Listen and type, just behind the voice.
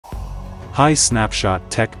Hi Snapshot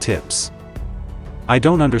Tech Tips. I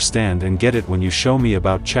don't understand and get it when you show me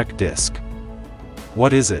about chkdsk.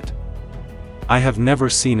 What is it? I have never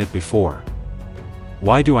seen it before.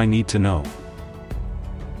 Why do I need to know?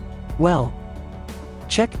 Well,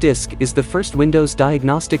 chkdsk is the first Windows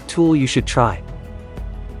diagnostic tool you should try.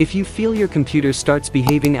 If you feel your computer starts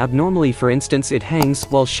behaving abnormally, for instance it hangs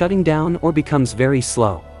while shutting down or becomes very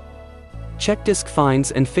slow, chkdsk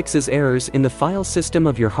finds and fixes errors in the file system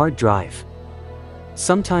of your hard drive.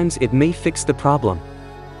 Sometimes it may fix the problem.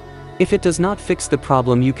 If it does not fix the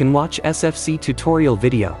problem, you can watch SFC tutorial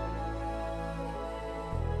video.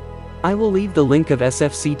 I will leave the link of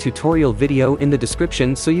SFC tutorial video in the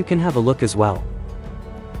description so you can have a look as well.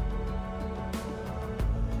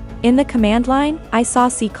 In the command line, I saw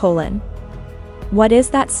C:. What is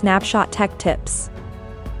that? Snapshot Tech Tips?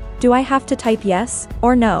 Do I have to type yes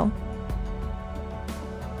or no?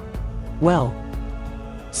 Well,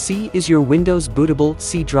 C is your Windows bootable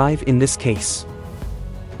C drive in this case.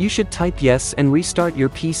 You should type yes and restart your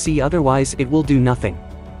PC, otherwise it will do nothing.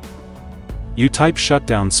 You type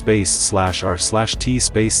shutdown /r/t/0.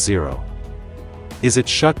 Is it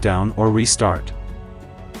shutdown or restart?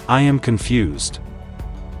 I am confused.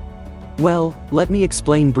 Well, let me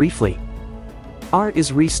explain briefly. R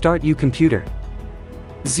is restart your computer.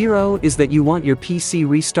 0 is that you want your PC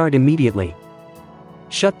restart immediately.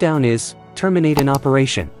 Shutdown is terminate an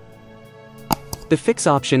operation. The fix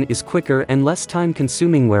option is quicker and less time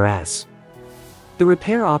consuming, whereas the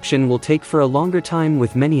repair option will take for a longer time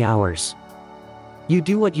with many hours. You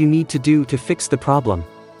do what you need to do to fix the problem.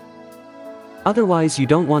 Otherwise you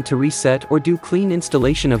don't want to reset or do clean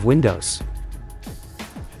installation of Windows.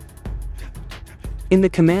 In the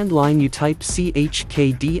command line you type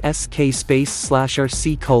chkdsk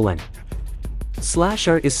 /r/c:.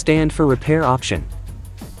 /r is stand for repair option.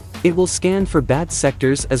 It will scan for bad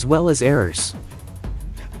sectors as well as errors.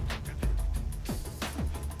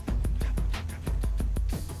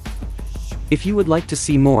 If you would like to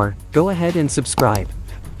see more, go ahead and subscribe.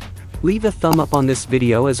 Leave a thumb up on this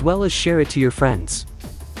video as well as share it to your friends.